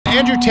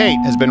Andrew Tate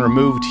has been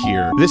removed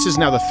here. This is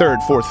now the third,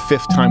 fourth,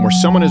 fifth time where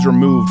someone is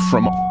removed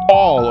from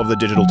all of the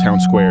digital town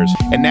squares.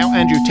 And now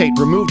Andrew Tate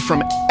removed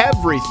from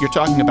everything. You're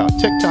talking about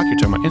TikTok, you're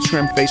talking about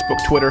Instagram, Facebook,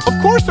 Twitter. Of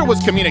course there was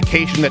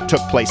communication that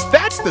took place.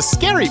 That's the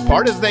scary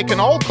part, is they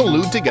can all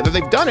collude together.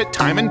 They've done it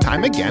time and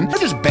time again. They're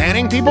just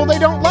banning people they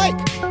don't like.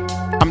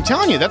 I'm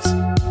telling you, that's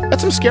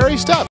some scary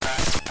stuff.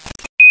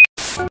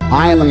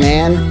 I am a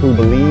man who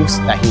believes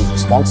that he's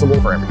responsible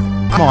for everything.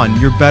 Come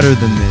on, you're better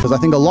than this. Because I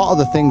think a lot of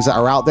the things that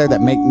are out there that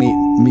make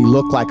me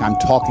look like I'm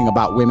talking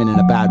about women in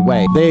a bad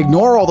way, they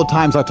ignore all the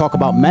times I talk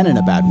about men in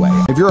a bad way.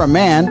 If you're a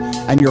man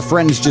and your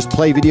friends just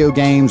play video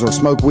games or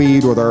smoke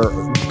weed or they're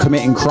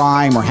committing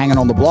crime or hanging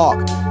on the block,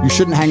 you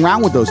shouldn't hang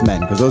around with those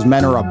men because those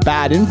men are a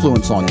bad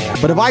influence on you.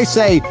 But if I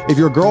say if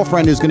your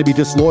girlfriend is going to be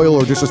disloyal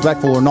or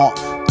disrespectful or not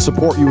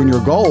support you in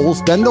your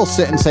goals, then they'll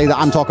sit and say that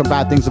I'm talking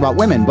bad things about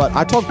women. But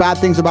I talk bad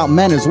things about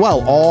men as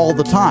well all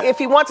the time. If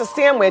he wants a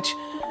sandwich,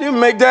 you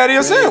make daddy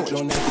a sandwich.